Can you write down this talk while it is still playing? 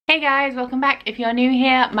Hey guys, welcome back. If you're new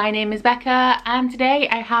here, my name is Becca and today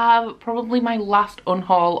I have probably my last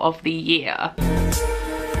unhaul of the year.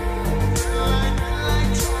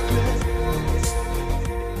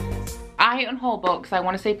 I unhaul books, I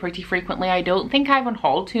want to say pretty frequently. I don't think I've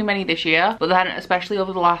unhauled too many this year, but then especially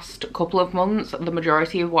over the last couple of months, the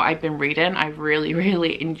majority of what I've been reading I've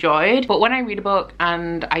really enjoyed. But when I read a book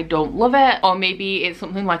and I don't love it, or maybe it's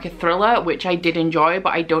something like a thriller, which I did enjoy,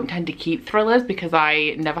 but I don't tend to keep thrillers because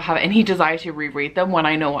I never have any desire to reread them when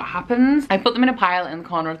I know what happens. I put them in a pile in the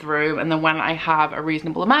corner of the room, and then when I have a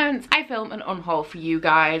reasonable amount, I film an unhaul for you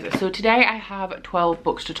guys. So today I have 12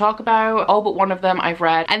 books to talk about. All but one of them I've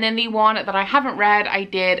read, and then the one that I haven't read, I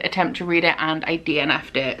did attempt to read it and I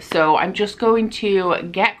DNF'd it. So I'm just going to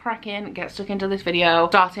get cracking, get stuck into this video,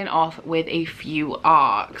 starting off with a few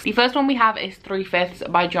arcs. The first one we have is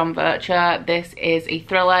 3/5 by John Vircher. This is a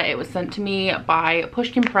thriller. It was sent to me by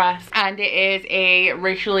Pushkin Press, and it is a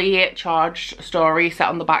racially charged story set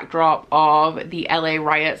on the backdrop of the LA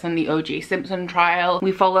riots and the O.J. Simpson trial.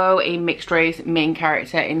 We follow a mixed race main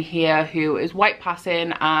character in here who is white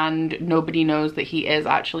passing, and nobody knows that he is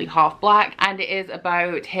actually half black, and it is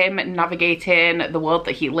about him navigating the world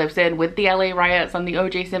that he lives in with the LA riots and the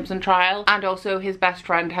O.J. Simpson trial. And also his best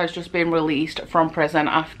friend has just been released from prison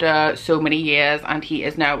after so many years, and he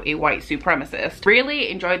is now a white supremacist. Really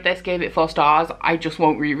enjoyed this, gave it 4 stars. I just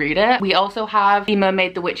won't reread it. We also have The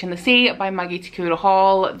Mermaid, the Witch and the Sea by Maggie Takuda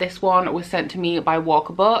Hall. This one was sent to me by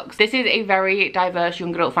Walker Books. This is a very diverse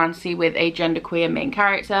young adult fantasy with a genderqueer main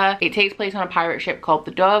character. It takes place on a pirate ship called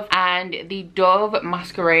the Dove, and the Dove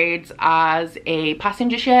masquerades as a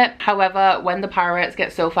passenger ship. However, when the pirates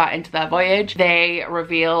get so far into their voyage, they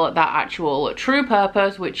reveal their actual true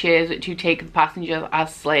purpose, which is to take the passengers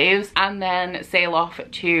as slaves and then sail off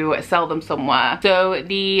to sell them somewhere. So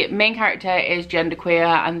the main character is genderqueer,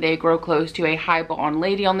 and they grow close to a highborn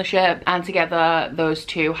lady on the ship, and together those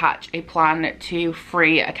two hatch a plan to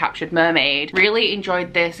free a captured mermaid. Really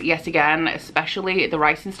enjoyed this yet again, especially the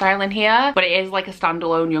writing style in here, but it is like a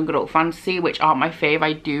standalone young adult fantasy, which aren't my fave.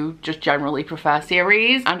 I do just generally prefer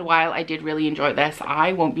series, and while I did really enjoy this,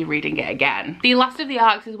 I won't be reading it again. The last of the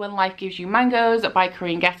arcs is When Life Gives You Mangoes by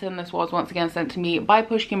Gaston. This was once again sent to me by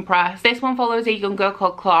Pushkin Press. This one follows a young girl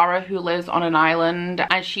called Clara who lives on an island,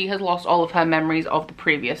 and she has lost all of her memories of the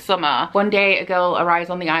previous summer. One day a girl arrives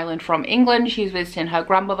on the island from England. She's visiting her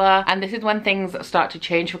grandmother, and this is when things start to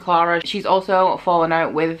change for Clara. She's also fallen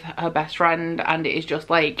out with her best friend, and it is just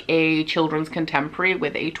like a children's contemporary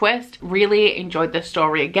with a twist. Really enjoyed this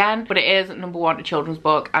story again, but it is number 1 a children's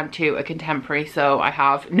book and 2 a contemporary, so I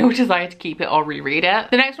have no desire to keep it or reread it.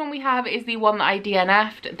 The next one we have is the one that I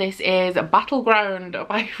DNF'd. This is Battleground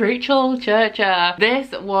by Rachel Churcher.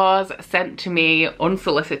 This was sent to me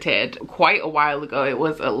unsolicited quite a while ago. It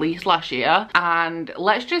was at least last year, and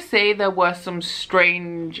let's just say there were some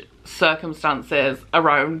strange circumstances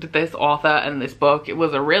around this author and this book. It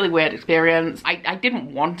was a really weird experience. I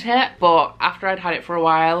didn't want it, but after I'd had it for a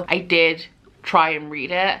while, I did try and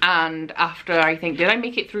read it, and after I think, did I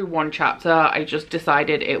make it through 1 chapter, I just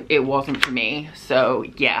decided it wasn't for me. So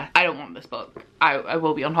yeah, I don't want this book. I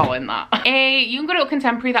will be unhauling that. A young adult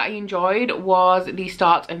contemporary that I enjoyed was The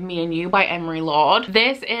Start of Me and You by Emery Lord.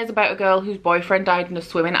 This is about a girl whose boyfriend died in a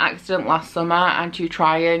swimming accident last summer, and to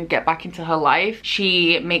try and get back into her life,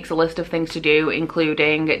 she makes a list of things to do,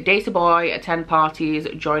 including date a boy, attend parties,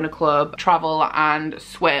 join a club, travel, and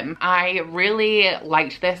swim. I really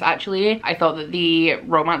liked this actually. I thought that the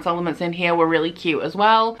romance elements in here were really cute as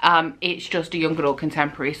well. It's just a young adult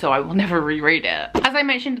contemporary, so I will never reread it. As I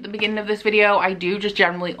mentioned at the beginning of this video, I do just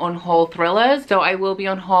generally unhaul thrillers, so I will be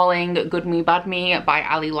unhauling Good Me Bad Me by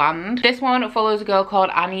Ali Land. This one follows a girl called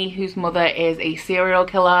Annie whose mother is a serial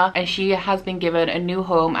killer, and she has been given a new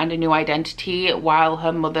home and a new identity while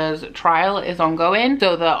her mother's trial is ongoing,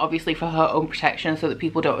 so that obviously for her own protection, so that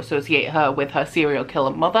people don't associate her with her serial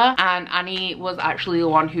killer mother. And Annie was actually the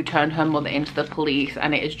one who turned her mother into the police,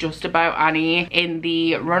 and it is just about Annie in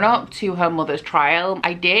the run-up to her mother's trial.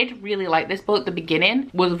 I did really like this book. The beginning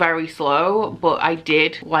was very slow, but I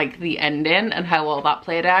did like the ending and how all that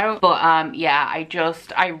played out. But yeah,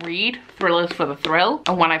 I read thrillers for the thrill,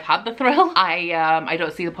 and when I've had the thrill, I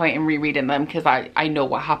don't see the point in rereading them because I know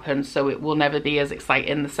what happens, so it will never be as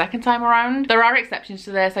exciting the second time around. There are exceptions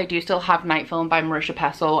to this. I do still have Night Film by Marisha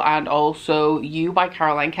Pessl and also You by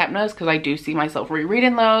Caroline Kepnes, because I do see myself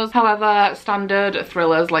rereading those. However, standard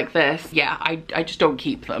thrillers like this, yeah, I just don't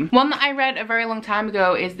keep them. One that I read a very long time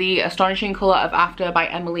ago is The Astonishing Colour of After by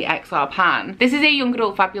Emily X.R. Pan. This is a young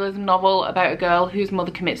adult fabulism novel about a girl whose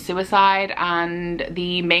mother commits suicide, and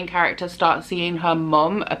the main character starts seeing her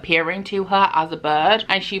mum appearing to her as a bird,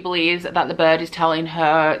 and she believes that the bird is telling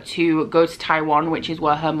her to go to Taiwan, which is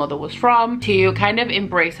where her mother was from, to kind of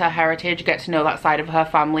embrace her heritage, get to know that side of her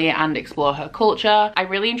family and explore her culture. I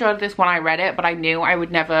really enjoyed this when I read it, but I knew I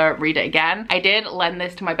would never read it again. I did lend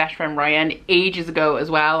this to my best friend Ryan ages ago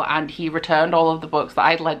as well, and he returned all of the books that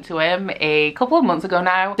I'd lent to him a couple of months ago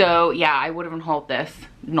now. So yeah, I would have unhauled this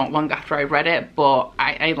not long after I read it, but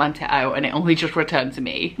I lent it out and it only just returned to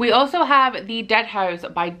me. We also have The Dead House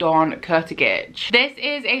by Dawn Kurtagich. This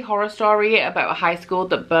is a horror story about a high school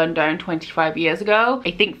that burned down 25 years ago.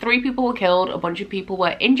 I think 3 people were killed, a bunch of people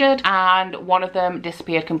were injured, and one of them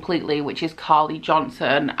disappeared completely, which is Carly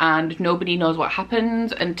Johnson, and nobody knows what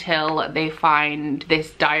happens until they find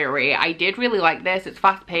this diary. I did really like this. It's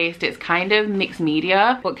fast-paced, it's kind of mixed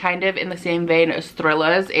media, but kind of in the same vein as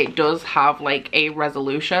thrillers. It does have like a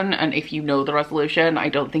resolution, and if you know the resolution, I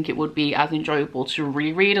don't think it would be as enjoyable to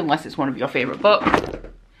reread unless it's one of your favorite books.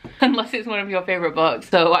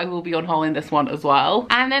 So I will be unhauling this one as well.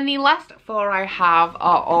 And then the last 4 I have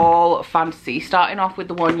are all fantasy, starting off with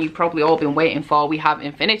the one you've probably all been waiting for. We have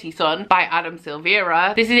Infinity Sun by Adam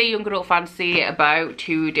Silvera. This is a young adult fantasy about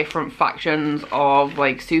 2 different factions of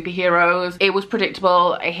like superheroes. It was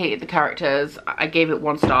predictable. I hated the characters. I gave it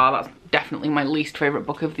 1 star. That's definitely my least favorite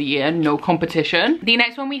book of the year, no competition. The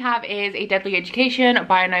next one we have is A Deadly Education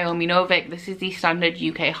by Naomi Novik. This is the standard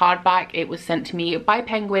UK hardback. It was sent to me by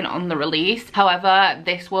Penguin on the release. However,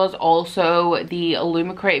 this was also the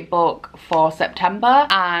Illumicrate book for September,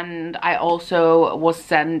 and I also was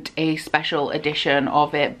sent a special edition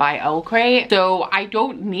of it by Owlcrate. So I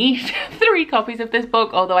don't need 3 copies of this book,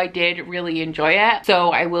 although I did really enjoy it. So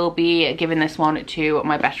I will be giving this one to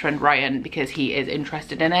my best friend Ryan because he is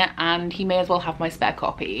interested in it, and he may as well have my spare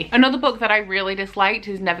copy. Another book that I really disliked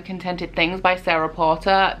is Never Contented Things by Sarah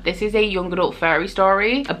Porter. This is a young adult fairy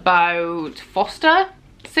story about foster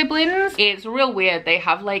siblings. It's real weird. They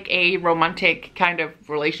have like a romantic kind of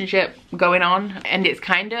relationship going on, and it's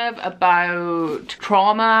kind of about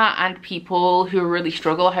trauma and people who really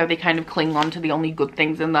struggle, how they kind of cling on to the only good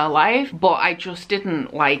things in their life. But I just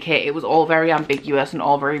didn't like it. It was all very ambiguous and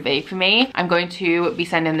all very vague for me. I'm going to be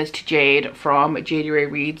sending this to Jade from JD Ray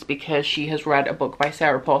Reads because she has read a book by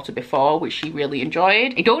Sarah Porter before, which she really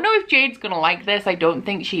enjoyed. I don't know if Jade's gonna like this. I don't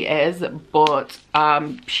think she is, but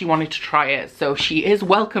she wanted to try it, so she is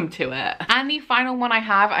welcome to it. And the final one I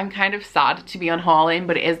have, I'm kind of sad to be unhauling,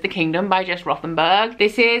 but it is The Kingdom by Jess Rothenberg.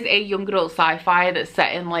 This is a young adult sci-fi that's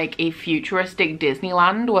set in like a futuristic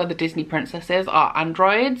Disneyland where the Disney princesses are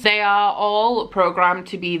androids. They are all programmed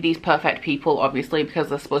to be these perfect people, obviously, because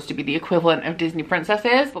they're supposed to be the equivalent of Disney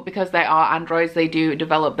princesses, but because they are androids, they do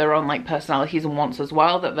develop their own like personalities and wants as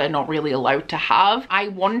well that they're not really allowed to have. I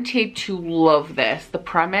wanted to love this. The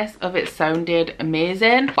premise of it sounded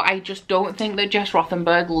amazing, but I just don't think that Jess Rothenberg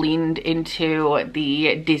leaned into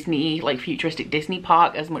the Disney, like futuristic Disney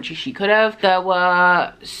park as much as she could have. There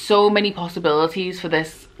were so many possibilities for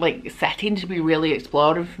this like setting to be really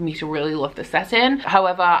explored and for me to really love the setting.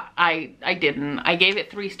 However, I didn't. I gave it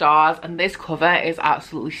 3 stars, and this cover is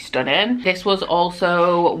absolutely stunning. This was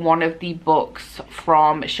also one of the books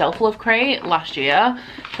from Shelflove last year,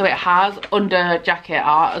 so it has under jacket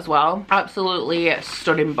art as well. Absolutely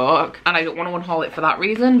stunning book, and I don't want to unhaul it for that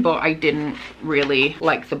reason, but I didn't really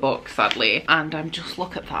like the book, sadly. And I'm just,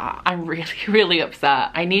 look at that, I'm really upset.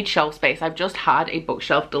 I need shelf space. I've just had a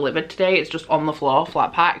bookshelf delivered today. It's just on the floor,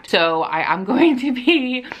 flat packed. So I am going to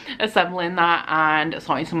be assembling that and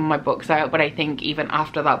sorting some of my books out, but I think even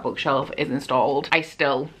after that bookshelf is installed, I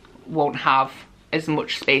still won't have as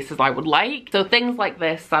much space as I would like. So things like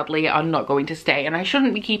this, sadly, are not going to stay, and I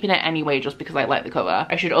shouldn't be keeping it anyway just because I like the cover.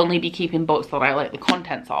 I should only be keeping books that I like the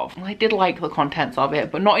contents of. Well, I did like the contents of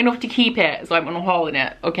it, but not enough to keep it, so I'm unhauling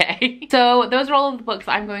it, okay? So those are all of the books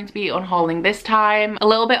I'm going to be unhauling this time. A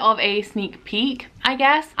little bit of a sneak peek, I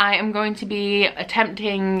guess. I am going to be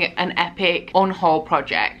attempting an epic unhaul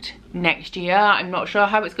project next year. I'm not sure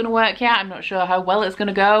how it's going to work yet. I'm not sure how well it's going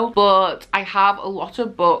to go, but I have a lot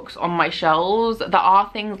of books on my shelves that are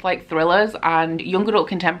things like thrillers and young adult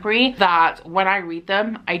contemporary that when I read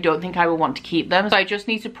them, I don't think I will want to keep them. So I just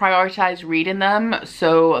need to prioritize reading them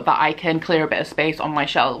so that I can clear a bit of space on my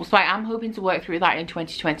shelves. So I am hoping to work through that in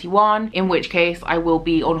 2021, in which case I will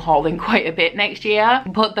be unhauling quite a bit next year.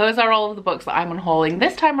 But those are all of the books that I'm unhauling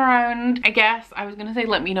this time around. I guess I was going to say,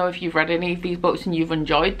 let me know if you've read any of these books and you've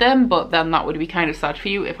enjoyed them. them, but then that would be kind of sad for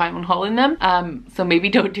you if I'm unhauling them. So maybe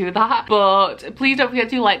don't do that. But please don't forget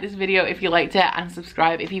to like this video if you liked it, and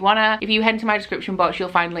subscribe if you wanna. If you head into my description box, you'll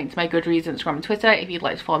find a link to my Goodreads, Instagram and Twitter if you'd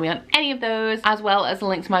like to follow me on any of those, as well as a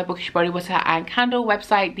link to my Bookish body butter and candle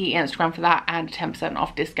website, the Instagram for that, and a 10%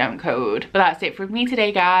 off discount code. But that's it from me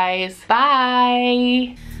today, guys.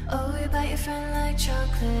 Bye. Oh, you bite your friend like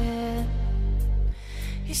chocolate.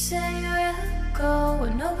 You say you're go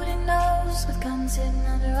when nobody knows, with guns hidden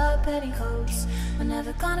under our petticoats. We're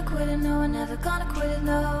never gonna quit it, no, we're never gonna quit it,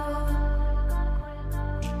 no.